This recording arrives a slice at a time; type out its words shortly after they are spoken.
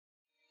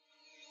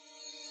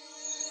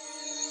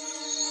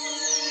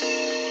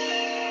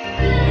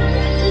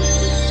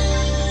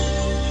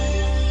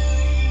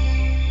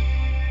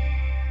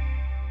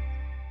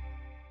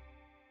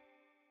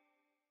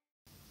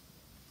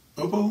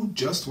OPPO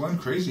just went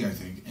crazy, I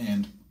think,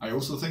 and I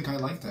also think I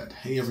like that.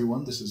 Hey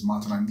everyone, this is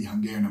Martin, I'm the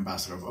Hungarian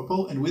ambassador of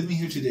OPPO, and with me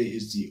here today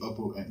is the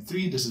OPPO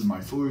N3. This is my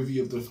full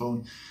review of the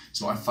phone,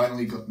 so I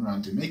finally gotten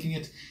around to making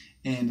it,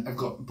 and I've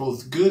got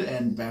both good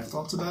and bad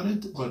thoughts about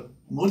it, but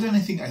more than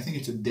anything, I think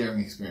it's a daring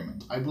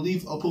experiment. I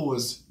believe OPPO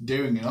was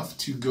daring enough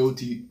to go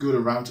the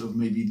route of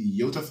maybe the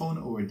Yota phone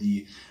or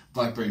the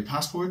BlackBerry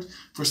Passport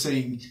for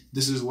saying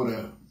this is what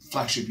a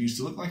flagship used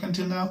to look like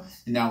until now,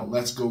 and now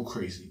let's go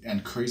crazy.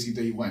 And crazy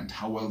they went.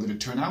 How well did it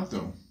turn out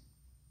though?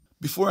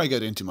 Before I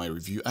get into my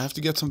review, I have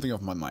to get something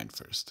off my mind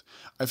first.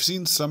 I've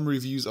seen some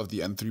reviews of the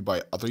N3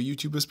 by other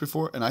YouTubers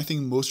before, and I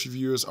think most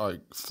reviewers are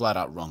flat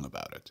out wrong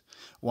about it.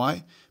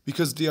 Why?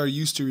 Because they are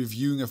used to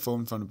reviewing a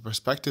phone from the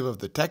perspective of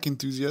the tech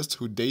enthusiast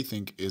who they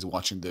think is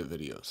watching their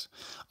videos.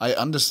 I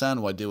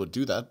understand why they would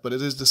do that, but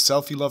it is the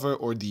selfie lover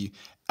or the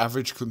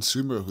average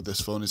consumer who this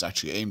phone is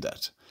actually aimed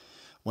at.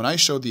 When I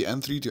show the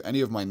N3 to any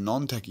of my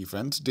non-techie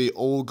friends, they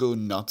all go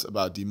nuts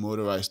about the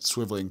motorized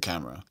swiveling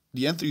camera.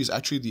 The N3 is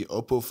actually the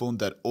OPPO phone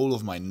that all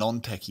of my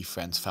non-techie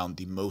friends found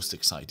the most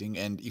exciting,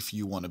 and if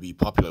you want to be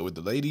popular with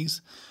the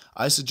ladies,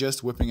 I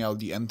suggest whipping out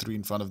the N3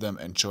 in front of them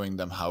and showing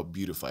them how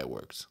Beautify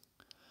works.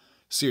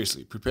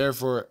 Seriously, prepare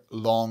for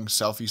long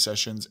selfie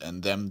sessions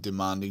and them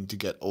demanding to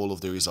get all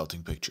of the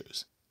resulting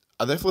pictures.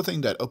 I therefore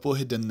think that OPPO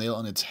hit the nail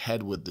on its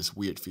head with this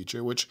weird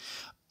feature, which,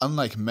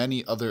 unlike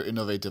many other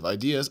innovative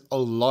ideas, a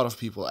lot of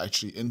people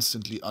actually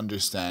instantly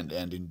understand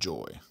and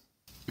enjoy.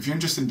 If you're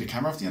interested in the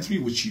camera of the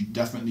N3, which you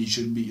definitely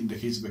should be in the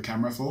case of a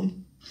camera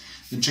phone,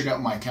 then check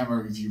out my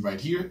camera review right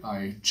here.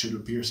 I should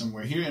appear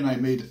somewhere here, and I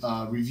made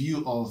a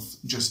review of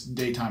just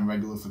daytime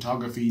regular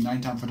photography,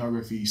 nighttime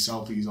photography,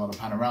 selfies, auto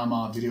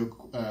panorama, video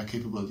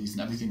capabilities,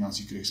 and everything else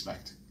you could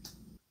expect.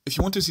 If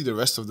you want to see the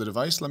rest of the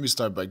device, let me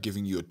start by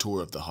giving you a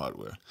tour of the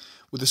hardware.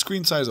 With a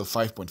screen size of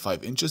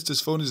 5.5 inches, this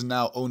phone is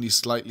now only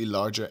slightly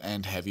larger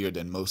and heavier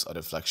than most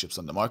other flagships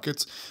on the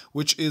markets,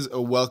 which is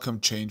a welcome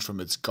change from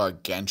its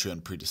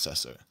gargantuan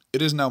predecessor.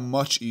 It is now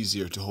much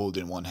easier to hold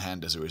in one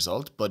hand as a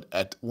result, but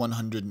at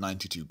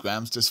 192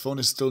 grams, this phone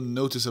is still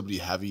noticeably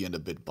heavy and a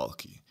bit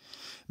bulky.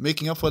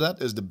 Making up for that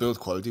is the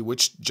build quality,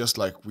 which, just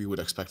like we would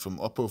expect from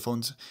OPPO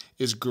phones,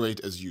 is great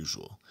as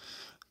usual.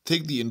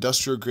 Take the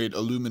industrial-grade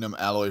aluminum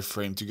alloy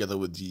frame together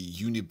with the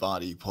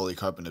unibody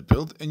polycarbonate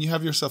build, and you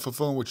have yourself a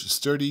phone which is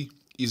sturdy,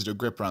 easy to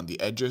grip around the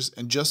edges,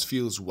 and just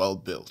feels well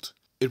built.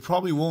 It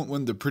probably won't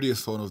win the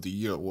Prettiest Phone of the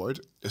Year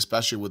award,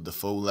 especially with the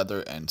faux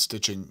leather and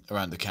stitching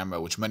around the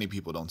camera, which many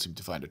people don't seem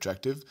to find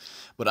attractive,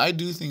 but I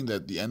do think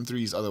that the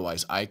N3 is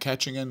otherwise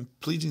eye-catching and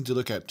pleasing to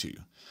look at too.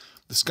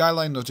 The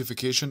skyline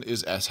notification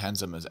is as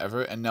handsome as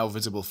ever and now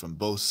visible from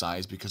both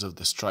sides because of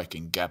the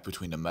striking gap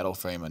between the metal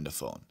frame and the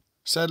phone.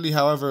 Sadly,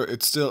 however,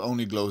 it still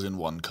only glows in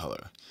one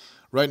color.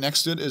 Right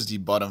next to it is the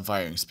bottom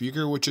firing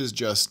speaker, which is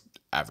just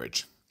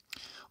average.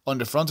 On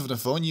the front of the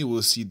phone you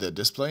will see the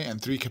display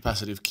and 3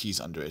 capacitive keys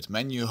under it: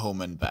 menu,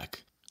 home and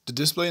back. The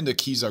display and the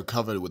keys are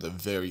covered with a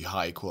very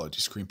high quality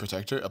screen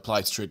protector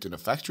applied straight to the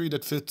factory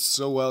that fits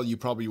so well you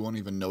probably won't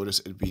even notice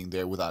it being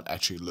there without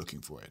actually looking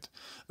for it.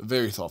 A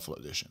very thoughtful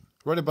addition.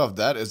 Right above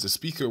that is the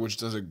speaker, which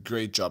does a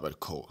great job at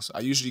calls.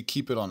 I usually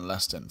keep it on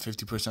less than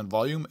 50%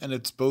 volume, and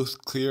it's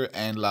both clear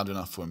and loud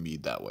enough for me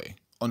that way.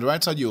 On the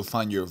right side you'll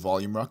find your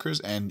volume rockers,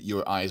 and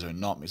your eyes are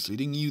not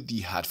misleading you, the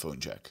headphone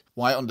jack.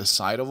 Why on the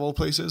side of all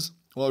places?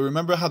 Well,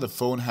 remember how the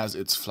phone has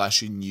its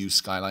flashy new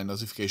skyline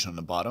notification on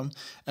the bottom,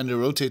 and the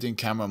rotating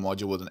camera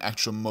module with an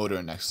actual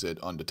motor next to it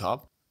on the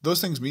top?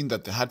 Those things mean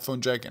that the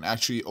headphone jack and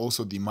actually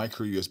also the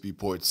micro USB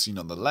port seen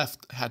on the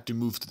left had to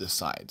move to the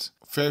sides.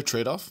 Fair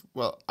trade-off?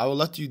 Well, I will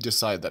let you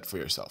decide that for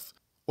yourself.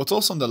 What's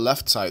also on the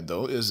left side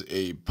though is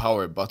a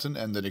power button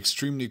and an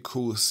extremely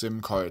cool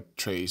SIM card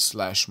tray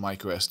 /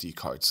 micro SD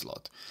card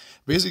slot.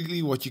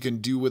 Basically what you can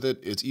do with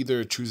it is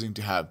either choosing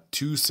to have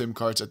 2 SIM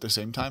cards at the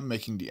same time,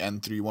 making the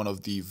N3 one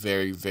of the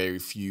very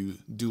few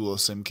dual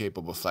SIM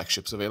capable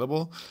flagships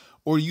available,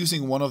 or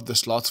using one of the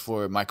slots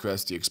for micro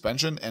SD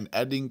expansion and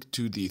adding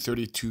to the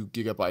 32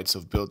 GB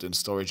of built-in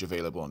storage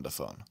available on the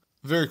phone.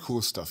 Very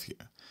cool stuff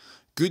here.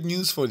 Good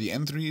news for the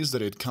N3 is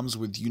that it comes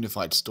with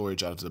unified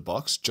storage out of the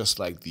box, just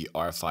like the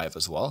R5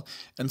 as well,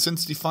 and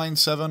since the Find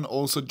 7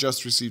 also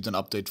just received an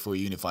update for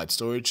unified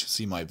storage,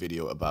 see my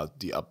video about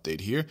the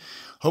update here,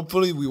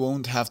 hopefully we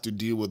won't have to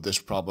deal with this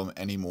problem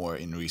anymore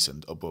in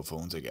recent OPPO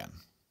phones again.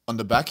 On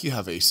the back you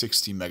have a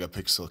 60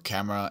 megapixel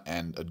camera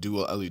and a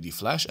dual LED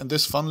flash, and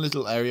this fun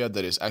little area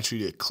that is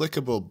actually a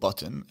clickable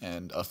button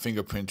and a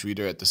fingerprint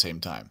reader at the same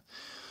time.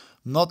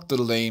 Not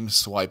the lame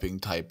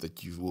swiping type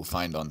that you will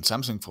find on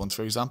Samsung phones,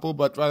 for example,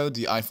 but rather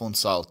the iPhone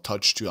style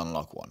touch to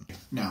unlock one.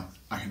 Now,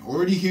 I can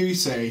already hear you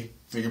say,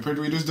 fingerprint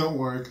readers don't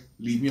work,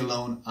 leave me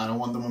alone, I don't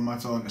want them on my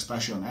phone,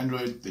 especially on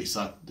Android, they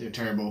suck, they're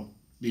terrible,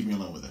 leave me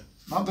alone with it.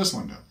 Not this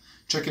one though.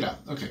 Check it out.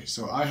 Okay,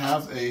 so I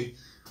have a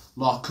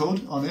lock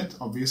code on it,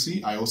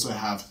 obviously. I also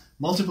have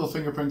multiple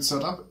fingerprints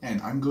set up,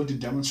 and I'm going to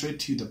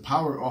demonstrate to you the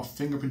power of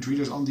fingerprint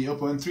readers on the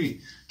OPPO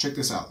N3. Check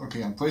this out.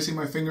 Okay, I'm placing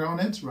my finger on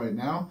it right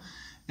now,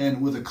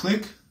 and with a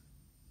click,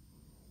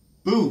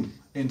 boom,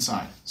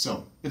 inside.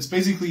 So it's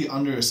basically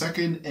under a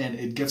second and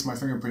it gets my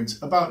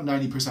fingerprints about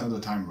 90% of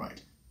the time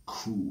right.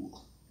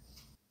 Cool.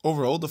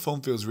 Overall, the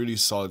phone feels really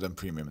solid and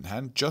premium in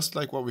hand, just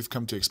like what we've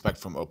come to expect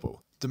from OPPO.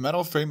 The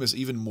metal frame is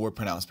even more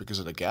pronounced because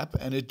of the gap,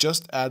 and it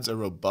just adds a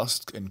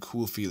robust and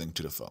cool feeling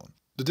to the phone.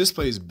 The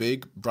display is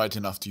big, bright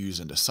enough to use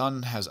in the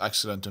sun, has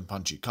excellent and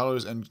punchy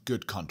colors and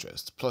good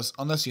contrast. Plus,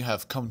 unless you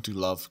have come to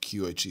love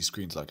QHD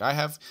screens like I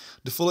have,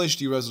 the Full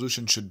HD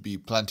resolution should be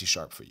plenty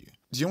sharp for you.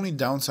 The only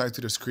downside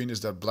to the screen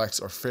is that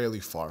blacks are fairly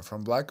far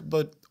from black,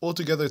 but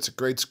altogether it's a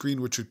great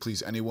screen which would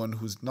please anyone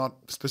who's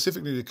not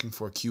specifically looking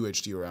for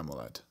QHD or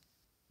AMOLED.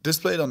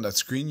 Displayed on that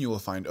screen, you will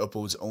find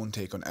OPPO's own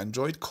take on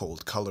Android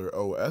called Color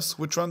OS,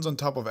 which runs on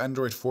top of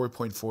Android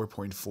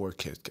 4.4.4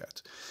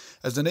 KitKat.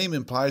 As the name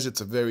implies,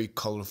 it's a very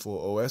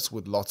colorful OS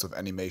with lots of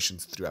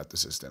animations throughout the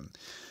system.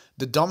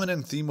 The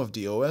dominant theme of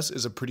the OS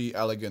is a pretty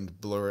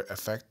elegant blur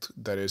effect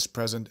that is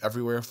present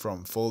everywhere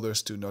from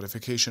folders to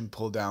notification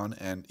pull down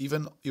and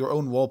even your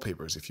own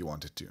wallpapers if you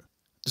wanted to.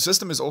 The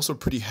system is also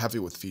pretty heavy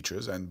with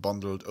features and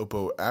bundled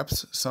OPPO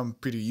apps, some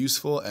pretty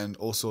useful and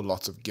also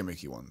lots of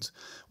gimmicky ones,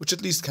 which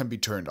at least can be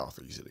turned off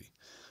easily.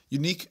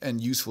 Unique and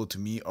useful to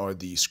me are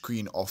the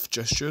screen off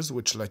gestures,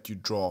 which let you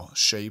draw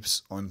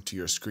shapes onto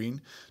your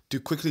screen to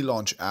quickly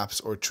launch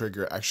apps or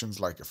trigger actions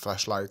like a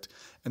flashlight,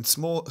 and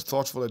small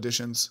thoughtful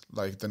additions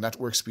like the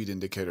network speed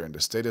indicator in the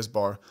status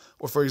bar,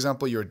 or for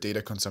example your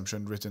data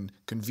consumption written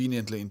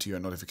conveniently into your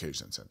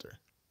notification center.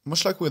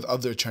 Much like with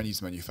other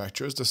Chinese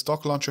manufacturers, the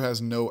stock launcher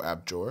has no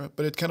app drawer,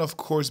 but it can of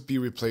course be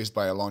replaced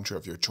by a launcher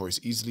of your choice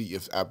easily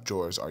if app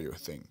drawers are your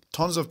thing.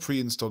 Tons of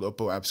pre-installed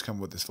OPPO apps come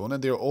with this phone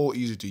and they are all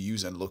easy to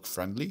use and look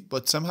friendly,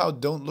 but somehow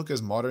don't look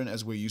as modern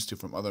as we're used to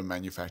from other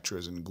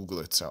manufacturers and Google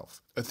itself.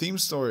 A theme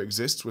store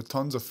exists with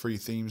tons of free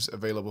themes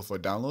available for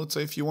download, so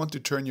if you want to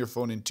turn your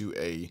phone into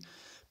a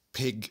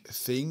pig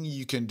thing,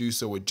 you can do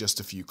so with just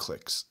a few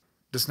clicks.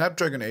 The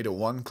Snapdragon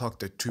 801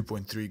 clocked at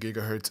 2.3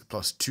 GHz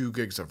plus 2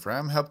 GB of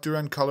RAM helped to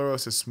run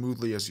ColorOS as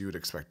smoothly as you would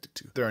expect it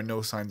to. There are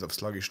no signs of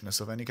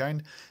sluggishness of any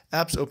kind,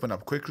 apps open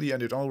up quickly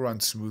and it all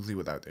runs smoothly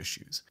without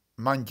issues.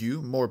 Mind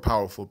you, more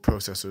powerful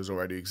processors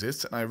already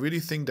exist, and I really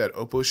think that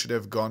OPPO should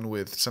have gone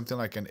with something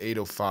like an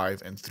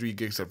 805 and 3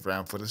 GB of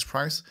RAM for this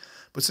price,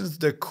 but since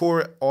the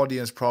core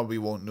audience probably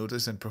won't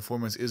notice and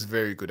performance is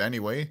very good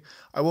anyway,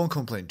 I won't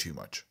complain too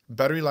much.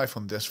 Battery life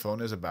on this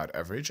phone is about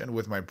average, and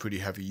with my pretty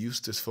heavy use,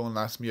 this phone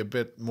lasts me a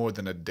bit more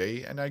than a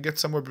day, and I get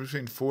somewhere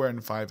between 4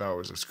 and 5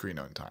 hours of screen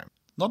on time.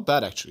 Not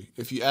bad actually.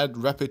 If you add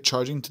rapid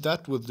charging to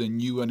that with the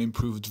new and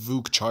improved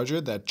VOOC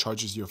charger that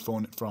charges your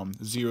phone from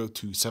 0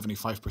 to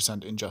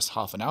 75% in just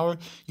half an hour,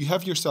 you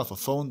have yourself a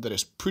phone that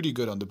is pretty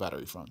good on the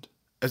battery front.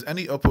 As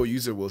any OPPO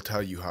user will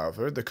tell you,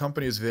 however, the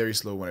company is very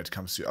slow when it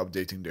comes to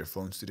updating their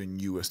phones to the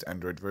newest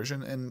Android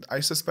version, and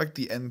I suspect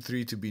the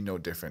N3 to be no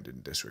different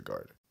in this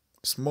regard.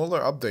 Smaller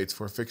updates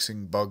for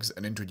fixing bugs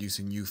and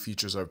introducing new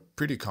features are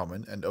pretty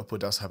common, and OPPO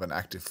does have an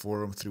active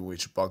forum through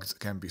which bugs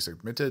can be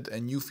submitted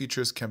and new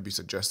features can be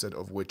suggested,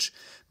 of which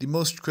the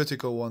most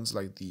critical ones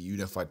like the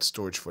unified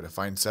storage for the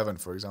Find 7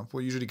 for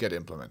example usually get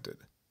implemented.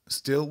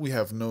 Still, we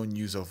have no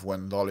news of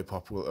when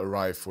Lollipop will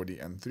arrive for the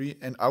N3,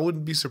 and I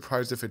wouldn't be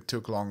surprised if it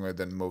took longer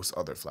than most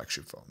other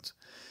flagship phones.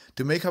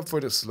 To make up for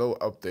the slow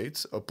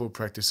updates, OPPO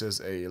practices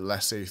a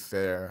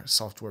laissez-faire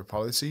software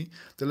policy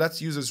that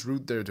lets users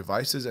root their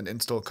devices and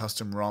install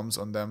custom ROMs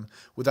on them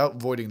without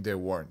voiding their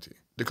warranty.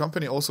 The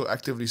company also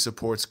actively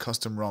supports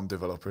custom ROM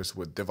developers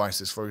with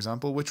devices, for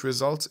example, which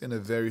results in a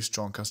very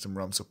strong custom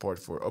ROM support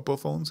for OPPO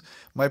phones,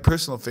 my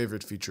personal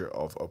favorite feature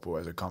of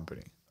OPPO as a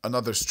company.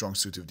 Another strong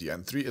suit of the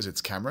N3 is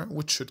its camera,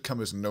 which should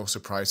come as no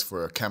surprise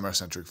for a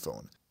camera-centric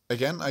phone.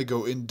 Again, I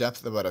go in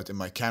depth about it in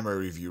my camera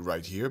review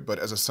right here, but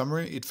as a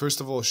summary, it first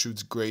of all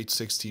shoots great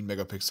 16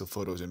 megapixel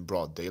photos in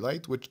broad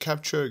daylight, which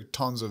capture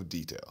tons of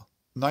detail.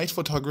 Night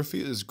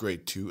photography is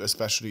great too,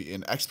 especially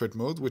in expert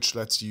mode, which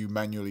lets you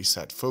manually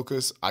set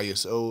focus,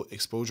 ISO,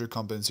 exposure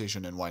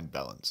compensation, and white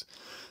balance.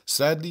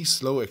 Sadly,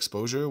 slow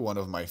exposure, one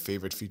of my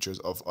favorite features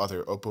of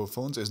other OPPO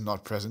phones, is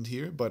not present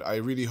here, but I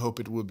really hope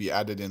it will be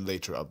added in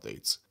later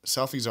updates.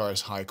 Selfies are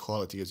as high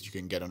quality as you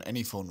can get on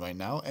any phone right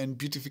now, and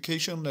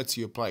beautification lets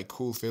you apply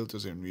cool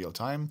filters in real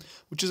time,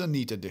 which is a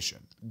neat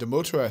addition. The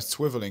motorized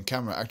swiveling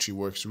camera actually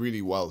works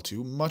really well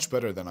too, much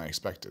better than I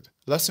expected.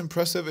 Less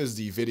impressive is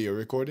the video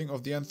recording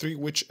of the N3,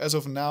 which as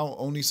of now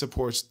only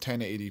supports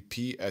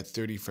 1080p at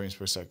 30 frames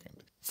per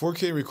second.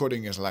 4K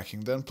recording is lacking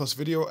then, plus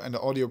video and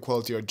audio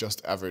quality are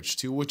just average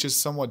too, which is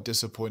somewhat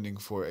disappointing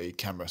for a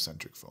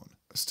camera-centric phone.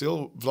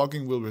 Still,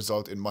 vlogging will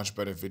result in much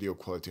better video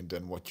quality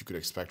than what you could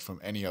expect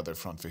from any other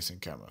front-facing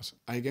cameras.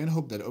 I again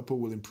hope that OPPO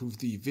will improve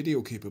the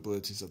video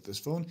capabilities of this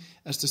phone,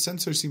 as the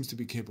sensor seems to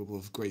be capable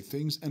of great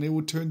things, and it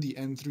would turn the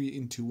N3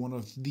 into one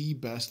of the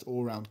best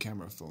all-round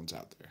camera phones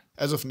out there.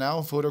 As of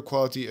now, photo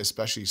quality,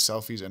 especially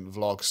selfies and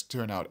vlogs,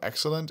 turn out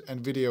excellent,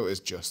 and video is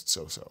just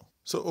so-so.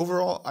 So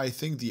overall, I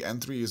think the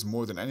N3 is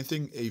more than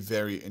anything a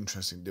very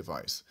interesting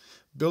device.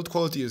 Build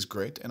quality is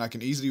great, and I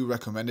can easily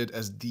recommend it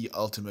as the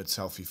ultimate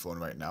selfie phone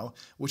right now,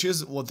 which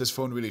is what this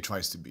phone really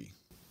tries to be.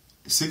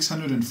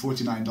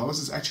 $649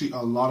 is actually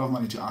a lot of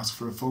money to ask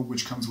for a phone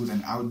which comes with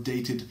an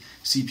outdated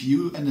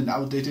CPU and an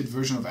outdated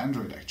version of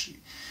Android actually.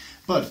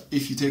 But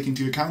if you take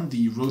into account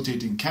the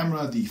rotating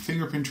camera, the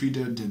fingerprint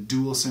reader, the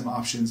dual SIM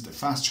options, the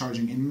fast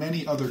charging, and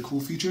many other cool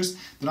features,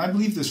 then I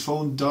believe this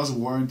phone does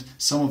warrant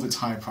some of its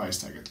high price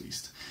tag at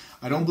least.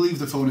 I don't believe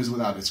the phone is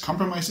without its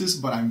compromises,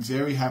 but I'm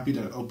very happy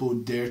that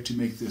OPPO dared to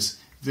make this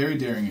very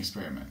daring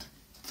experiment.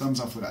 Thumbs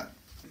up for that.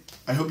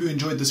 I hope you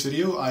enjoyed this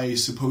video. I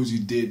suppose you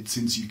did,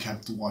 since you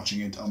kept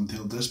watching it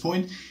until this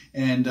point,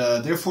 and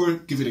therefore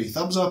give it a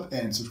thumbs up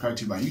and subscribe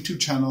to my YouTube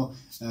channel.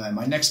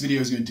 My next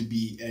video is going to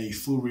be a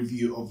full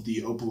review of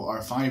the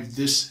OPPO R5,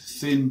 this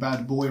thin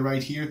bad boy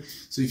right here.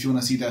 So if you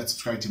want to see that,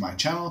 subscribe to my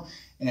channel.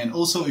 And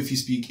also, if you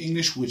speak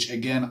English, which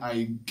again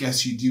I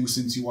guess you do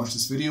since you watched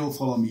this video,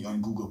 follow me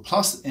on Google+,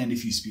 and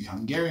if you speak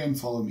Hungarian,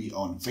 follow me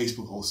on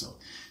Facebook also.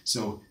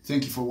 So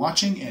thank you for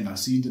watching, and I'll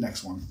see you in the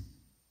next one.